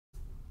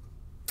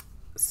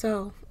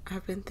So,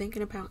 I've been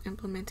thinking about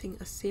implementing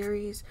a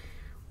series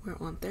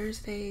where on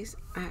Thursdays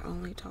I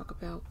only talk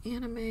about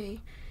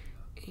anime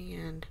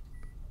and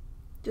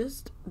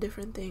just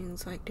different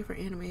things, like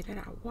different anime that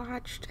I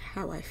watched,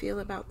 how I feel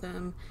about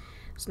them.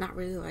 It's not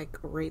really like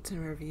rates and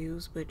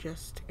reviews, but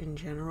just in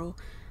general,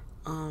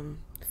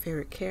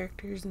 favorite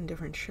characters in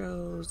different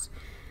shows,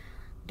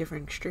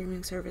 different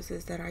streaming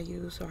services that I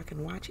use so I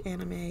can watch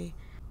anime,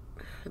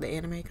 the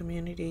anime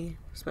community,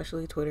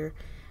 especially Twitter.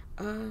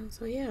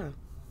 So yeah,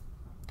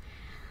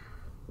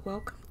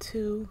 welcome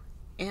to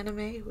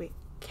Anime with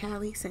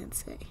Callie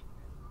Sensei.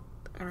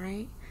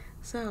 Alright,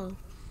 so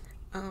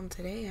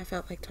today I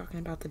felt like talking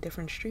about the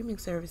different streaming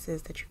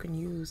services that you can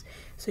use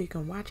so you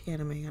can watch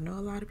anime. I know a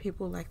lot of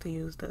people like to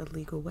use the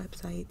illegal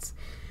websites,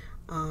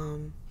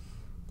 um,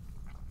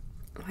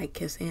 like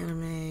Kiss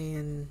Anime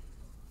and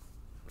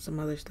some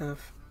other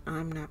stuff.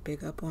 I'm not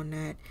big up on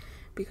that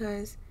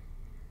because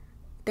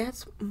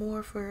that's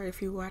more for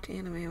if you watch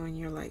anime on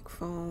your like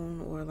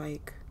phone or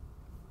like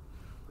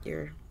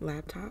your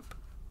laptop,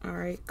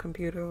 alright,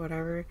 computer,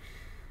 whatever,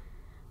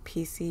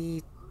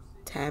 PC,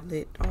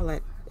 tablet, all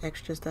that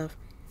extra stuff.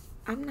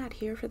 I'm not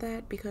here for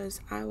that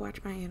because I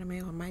watch my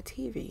anime on my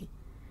TV.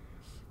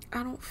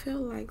 I don't feel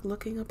like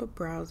looking up a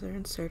browser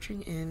and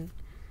searching in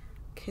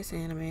Kiss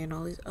Anime and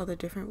all these other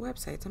different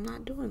websites. I'm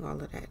not doing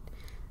all of that.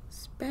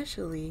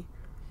 Especially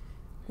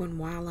when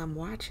while I'm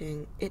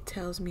watching, it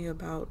tells me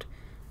about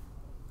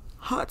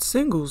hot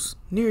singles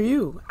near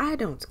you. I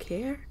don't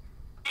care.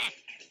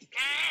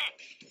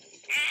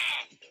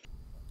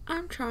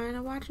 I'm trying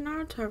to watch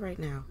Naruto right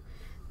now.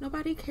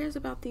 Nobody cares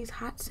about these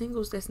hot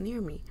singles that's near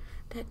me.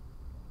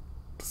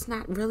 That's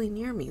not really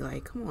near me.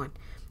 Like, come on.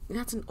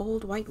 That's an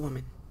old white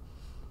woman.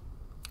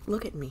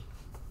 Look at me.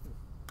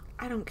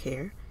 I don't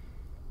care.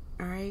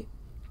 Alright?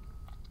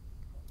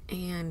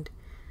 And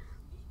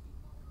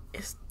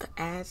it's the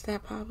ads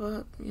that pop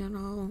up,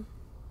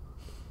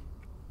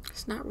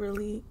 It's not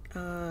really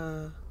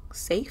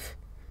safe.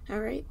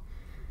 Alright?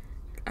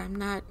 I'm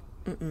not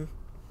getting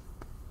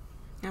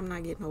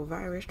no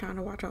virus trying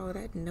to watch all of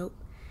that. Nope.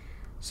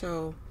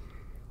 So,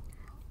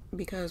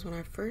 because when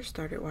I first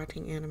started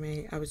watching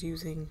anime, I was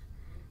using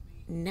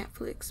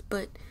Netflix,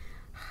 but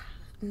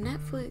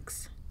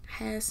Netflix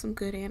has some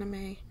good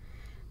anime.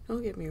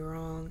 Don't get me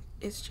wrong.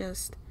 It's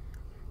just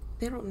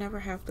they don't never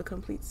have the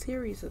complete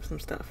series of some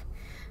stuff.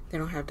 They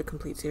don't have the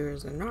complete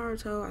series of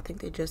Naruto. I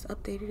think they just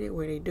updated it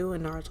where they do,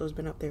 and Naruto's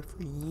been up there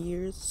for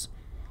years.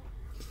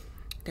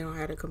 They don't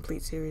have a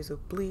complete series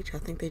of Bleach. I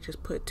think they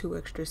just put 2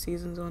 extra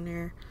seasons on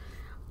there.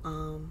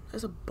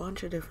 There's a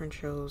bunch of different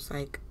shows.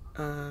 Like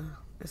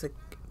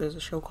there's a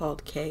show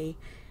called K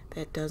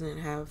that doesn't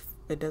have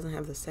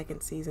the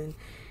second season,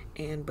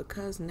 and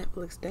because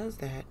Netflix does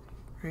that,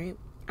 right?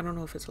 I don't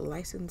know if it's a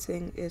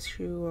licensing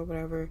issue or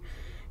whatever.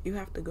 You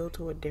have to go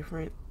to a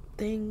different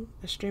thing,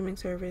 a streaming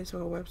service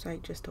or a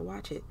website just to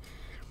watch it.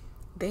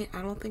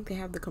 I don't think they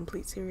have the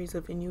complete series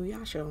of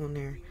Inuyasha on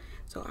there.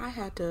 So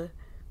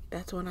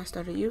that's when I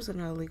started using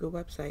an illegal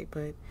website.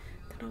 But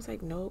then I was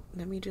like, nope,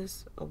 let me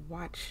just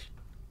watch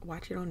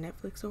it on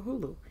Netflix or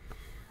Hulu.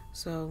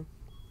 So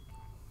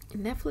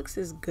Netflix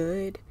is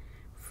good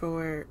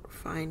for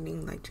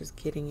finding, like, just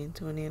getting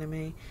into an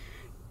anime.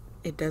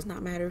 It does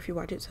not matter if you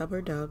watch it sub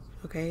or dub,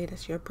 okay?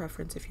 That's your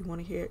preference. If you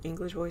want to hear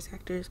English voice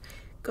actors,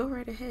 go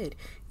right ahead.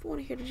 If you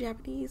want to hear the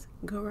Japanese,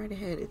 go right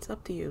ahead. It's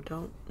up to you.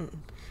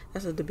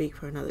 That's a debate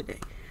for another day.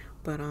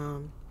 But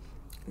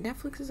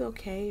Netflix is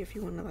okay if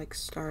you want to like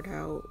start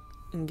out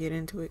and get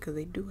into it, because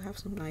they do have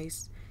some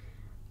nice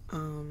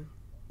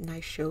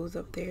shows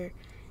up there.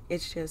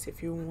 It's just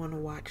if you want to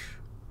watch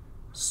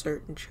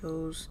certain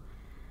shows,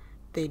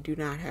 they do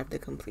not have the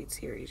complete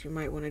series. You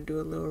might want to do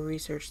a little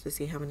research to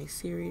see how many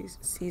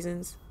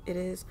seasons it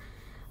is.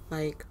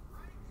 Like,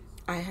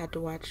 I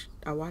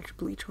watched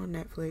Bleach on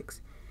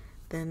Netflix,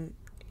 then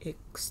it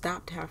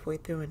stopped halfway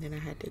through, and then I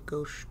had to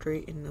go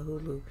straight into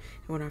Hulu. And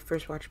when I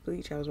first watched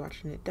Bleach, I was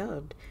watching it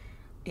dubbed,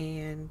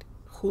 and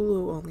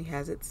Hulu only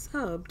has it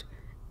subbed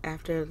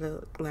after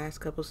the last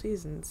couple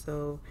seasons,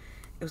 so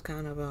it was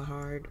kind of a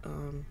hard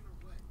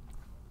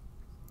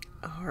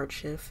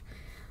shift.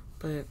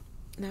 But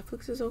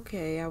Netflix is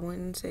okay. I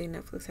wouldn't say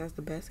Netflix has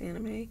the best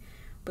anime,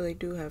 but they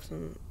do have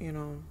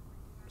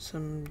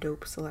some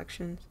dope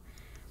selections.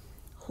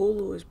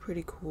 Hulu is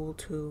pretty cool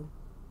too.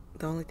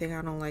 The only thing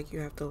I don't like, you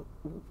have to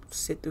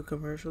sit through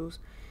commercials,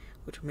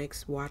 which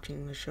makes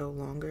watching the show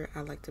longer.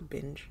 I like to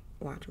binge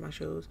watch my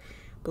shows,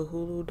 but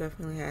Hulu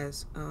definitely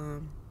has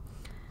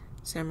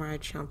Samurai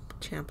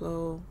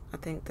Champloo. I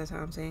think that's how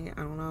I'm saying it.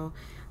 I don't know.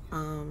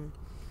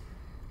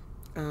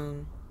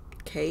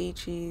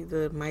 Keiichi,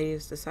 the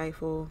Mightiest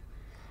Disciple,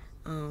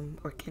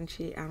 or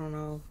Kenshi, I don't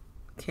know.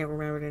 Can't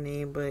remember the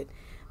name, but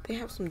they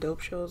have some dope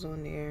shows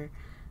on there.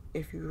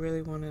 If you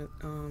really want to,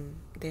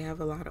 they have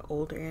a lot of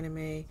older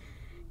anime,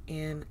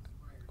 and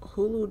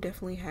Hulu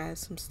definitely has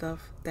some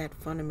stuff that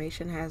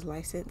Funimation has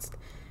licensed.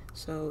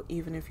 So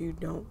even if you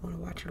don't want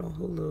to watch it on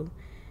Hulu,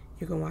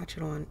 you can watch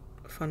it on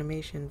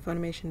Funimation.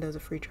 Funimation does a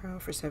free trial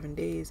for 7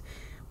 days,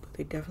 but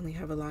they definitely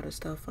have a lot of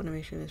stuff.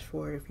 Funimation is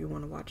for if you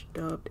want to watch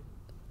dubbed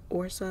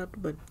or subbed,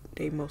 but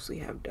they mostly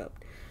have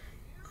dubbed.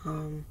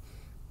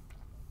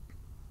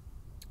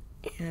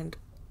 And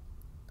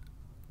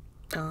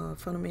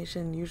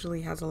Funimation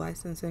usually has a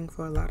licensing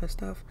for a lot of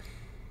stuff,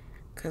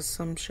 because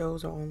some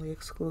shows are only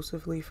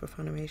exclusively for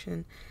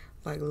Funimation,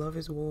 like Love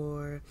is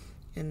War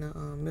and the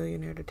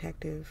Millionaire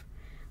Detective,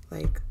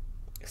 like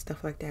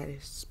stuff like that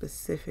is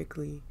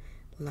specifically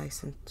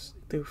licensed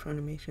through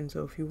Funimation.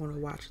 So if you want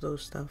to watch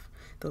those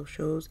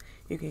shows,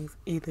 you can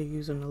either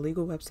use an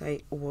illegal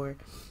website or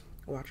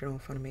watch it on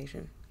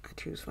Funimation. I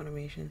choose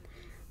Funimation.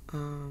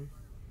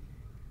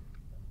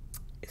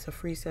 It's a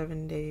free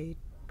 7-day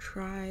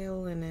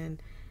trial, and then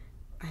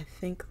I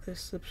think the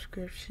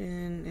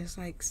subscription is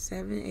like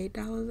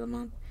 $7-8 a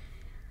month.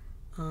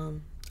 I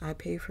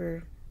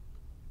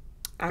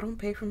don't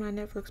pay for my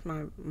Netflix.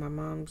 My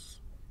mom's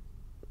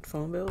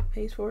phone bill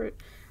pays for it.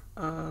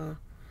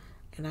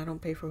 And I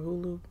don't pay for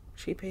Hulu.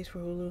 She pays for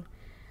Hulu.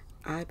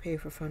 I pay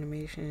for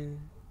Funimation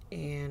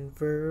and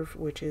Verve,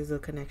 which is a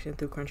connection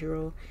through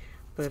Crunchyroll.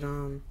 But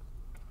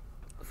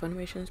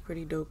Funimation is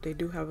pretty dope. They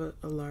do have a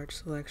large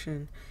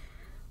selection,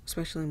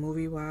 especially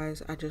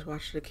movie-wise. I just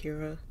watched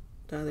Akira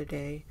the other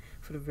day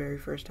for the very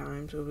first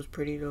time, so it was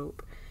pretty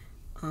dope.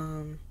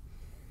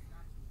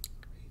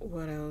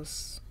 What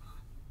else?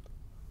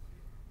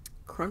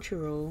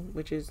 Crunchyroll,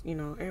 which is,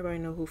 everybody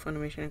know who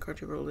Funimation and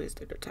Crunchyroll is.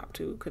 They're the top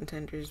two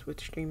contenders with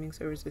streaming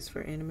services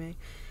for anime.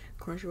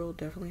 Crunchyroll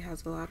definitely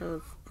has a lot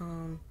of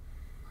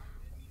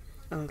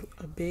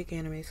a big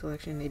anime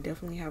selection. They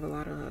definitely have a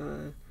lot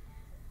of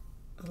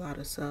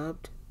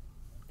subbed.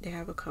 They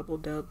have a couple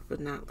dubbed, but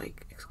not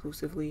like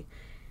exclusively.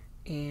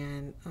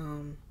 And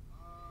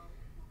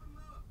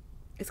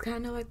it's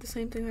kind of like the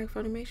same thing like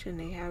Funimation.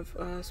 They have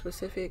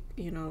specific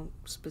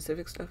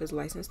stuff is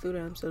licensed through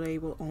them, so they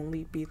will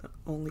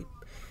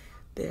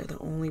they're the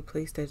only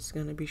place that's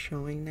going to be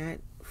showing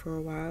that for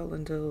a while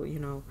until,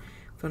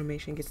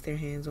 Funimation gets their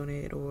hands on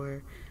it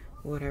or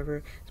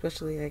whatever.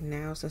 Especially like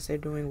now, since they're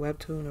doing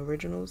webtoon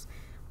originals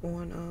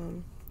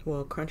on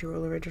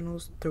Crunchyroll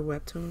originals through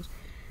webtoons.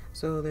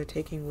 So they're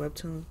taking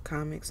webtoon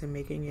comics and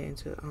making it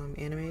into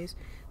animes.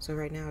 So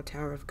right now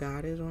Tower of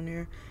God is on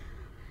there.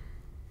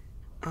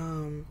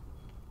 And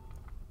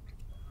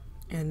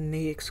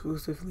they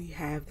exclusively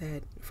have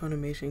that.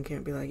 Funimation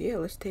can't be like, yeah,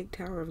 let's take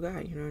Tower of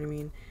God, you know what I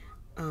mean?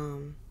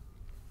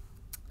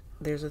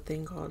 There's a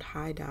thing called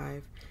High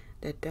Dive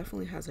that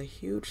definitely has a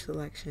huge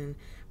selection,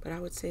 but I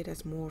would say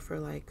that's more for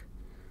like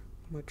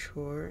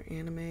mature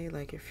anime,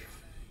 like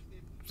if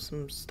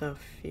some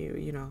stuff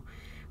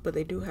but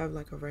they do have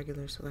like a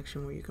regular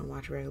selection where you can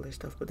watch regular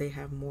stuff, but they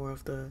have more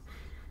of the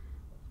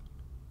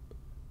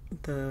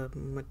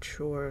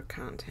mature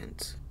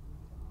content,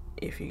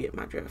 if you get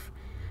my drift.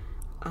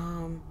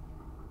 And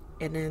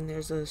then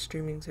there's a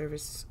streaming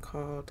service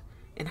called,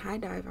 and High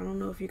Dive, I don't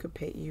know if you could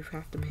pay, you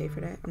have to pay for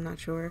that, I'm not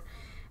sure.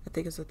 I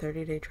think it's a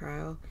 30-day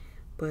trial,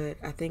 but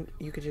I think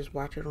you could just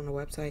watch it on the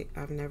website.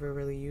 I've never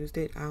really used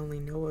it. I only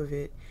know of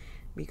it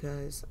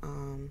because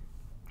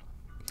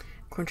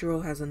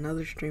Crunchyroll has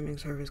another streaming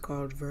service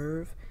called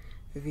Verve,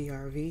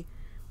 VRV,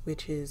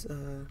 which is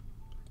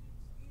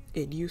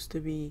it used to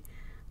be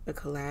a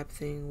collab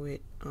thing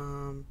with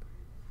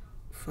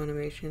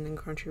Funimation and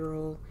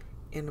Crunchyroll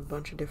and a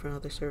bunch of different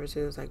other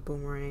services like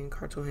Boomerang,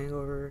 Cartoon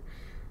Hangover,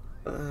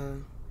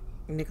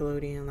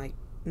 Nickelodeon, like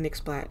Nick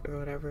Splat or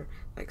whatever,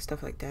 like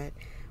stuff like that.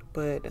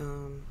 But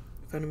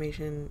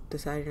Funimation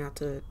decided not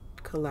to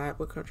collab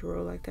with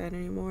Crunchyroll like that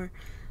anymore,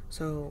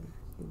 so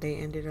they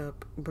ended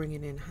up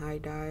bringing in High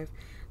Dive.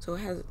 So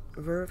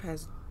Verve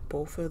has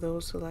both of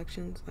those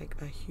selections, like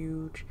a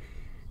huge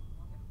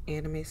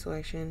anime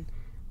selection.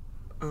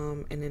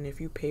 And then if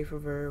you pay for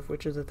Verve,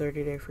 which is a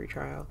 30-day free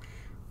trial,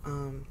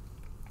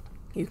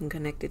 you can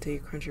connect it to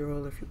your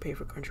Crunchyroll. If you pay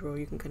for Crunchyroll,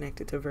 you can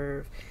connect it to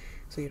Verve,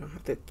 so you don't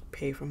have to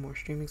pay for more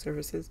streaming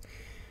services.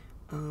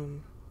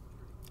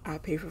 I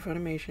pay for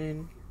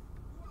Funimation,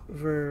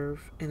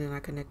 Verve, and then I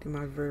connected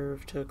my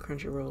Verve to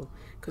Crunchyroll,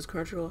 because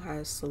Crunchyroll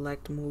has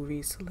select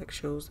movies, select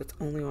shows that's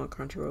only on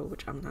Crunchyroll,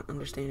 which I'm not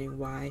understanding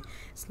why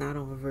it's not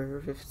on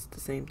Verve if it's the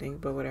same thing,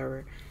 but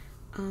whatever.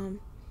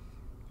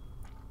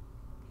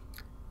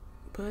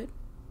 But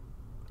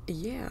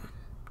yeah,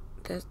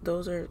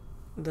 those are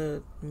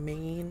the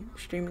main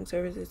streaming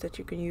services that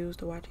you can use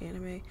to watch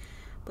anime.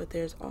 But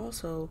there's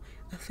also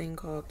a thing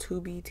called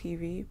Tubi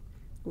TV,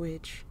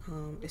 which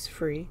is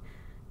free.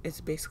 It's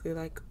basically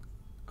like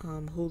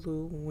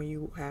Hulu when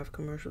you have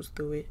commercials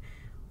through it,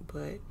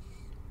 but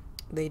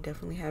they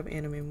definitely have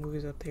anime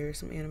movies up there,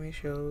 some anime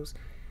shows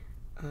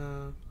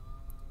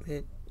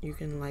that you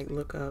can like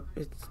look up.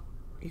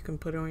 You can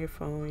put it on your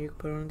phone, you can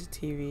put it on the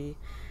TV.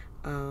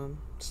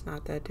 It's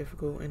not that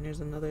difficult. And there's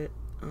another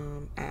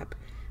app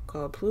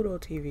called Pluto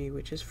TV,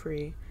 which is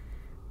free.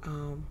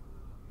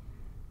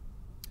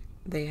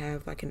 They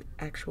have like an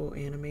actual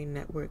anime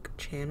network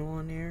channel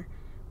on there,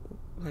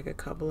 like a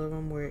couple of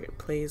them, where it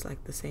plays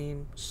like the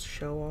same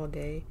show all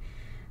day,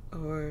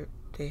 or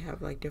they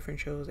have like different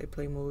shows, they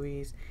play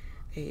movies.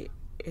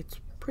 It's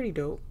pretty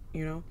dope,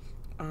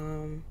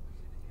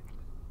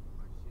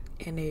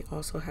 And they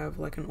also have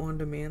like an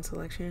on-demand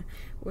selection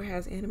where it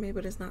has anime,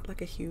 but it's not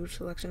like a huge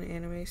selection of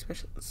anime,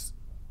 especially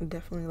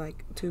definitely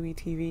like Tubi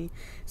TV.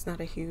 It's not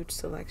a huge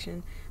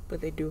selection,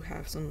 but they do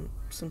have some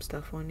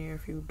stuff on there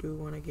if you do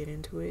want to get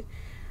into it.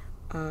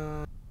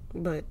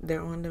 But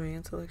their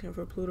on-demand selection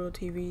for Pluto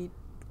TV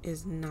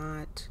is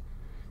not,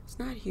 it's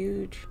not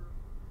huge,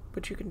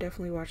 but you can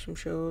definitely watch some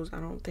shows. I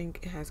don't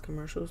think it has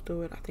commercials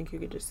to it. I think you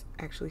could just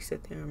actually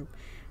sit there and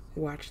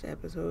watch the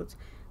episodes.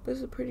 But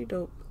it's a pretty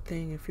dope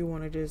thing if you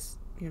want to just,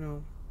 you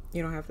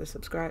don't have to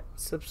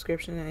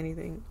subscription to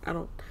anything.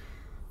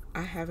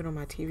 I have it on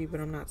my TV, but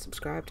I'm not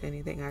subscribed to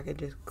anything. I could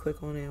just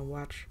click on it and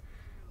watch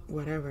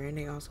whatever. And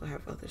they also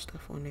have other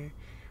stuff on there.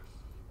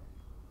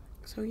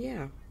 So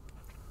yeah,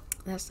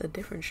 that's the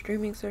different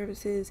streaming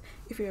services.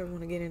 If you ever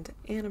want to get into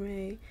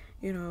anime,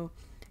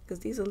 because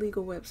these are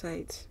legal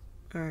websites.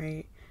 All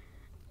right.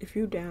 If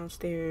you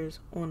downstairs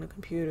on the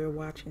computer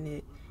watching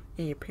it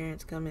and your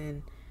parents come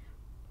in,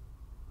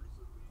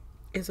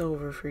 it's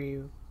over for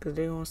you, because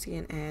they're going to see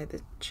an ad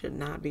that should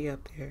not be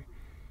up there.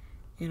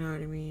 You know what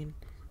I mean?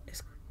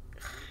 It's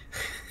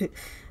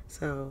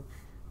so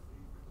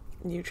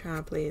you try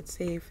and play it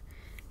safe.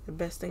 The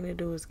best thing to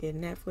do is get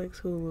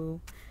Netflix,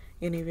 Hulu,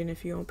 and even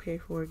if you don't pay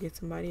for it, get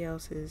somebody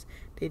else's.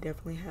 They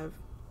definitely have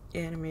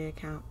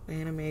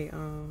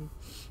anime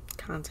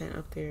content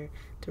up there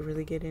to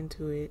really get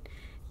into it.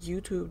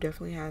 YouTube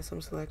definitely has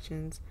some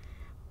selections,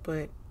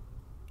 but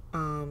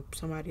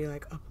somebody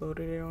like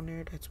uploaded it on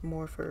there that's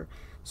more for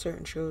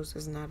certain shows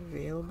that's not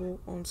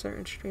available on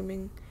certain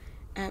streaming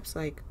apps.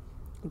 Like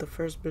the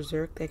first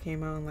Berserk that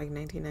came out in like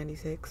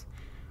 1996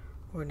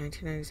 or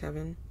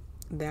 1997,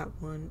 that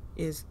one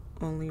is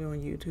only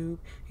on YouTube.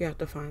 You have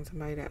to find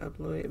somebody that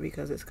uploaded it,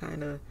 because it's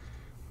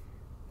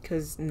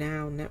because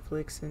now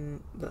Netflix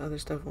and the other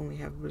stuff only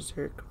have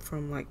Berserk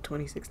from like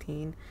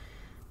 2016,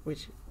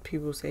 which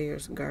people say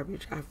is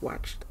garbage. I've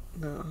watched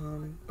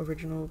the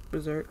original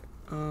Berserk.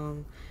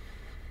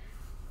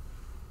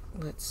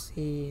 Let's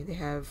see,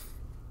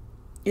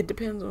 it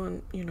depends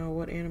on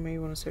what anime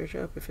you want to search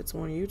up. If it's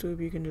on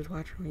YouTube, you can just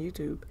watch it on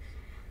YouTube.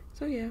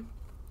 So yeah,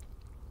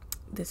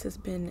 this has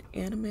been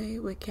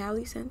Anime with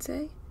Callie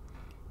Sensei,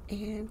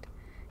 and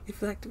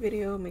if you liked the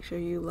video, make sure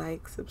you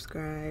like,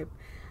 subscribe,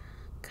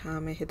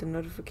 comment, hit the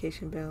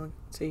notification bell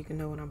so you can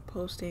know when I'm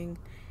posting,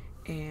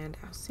 and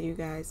I'll see you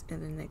guys in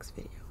the next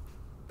video.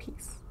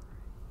 Peace.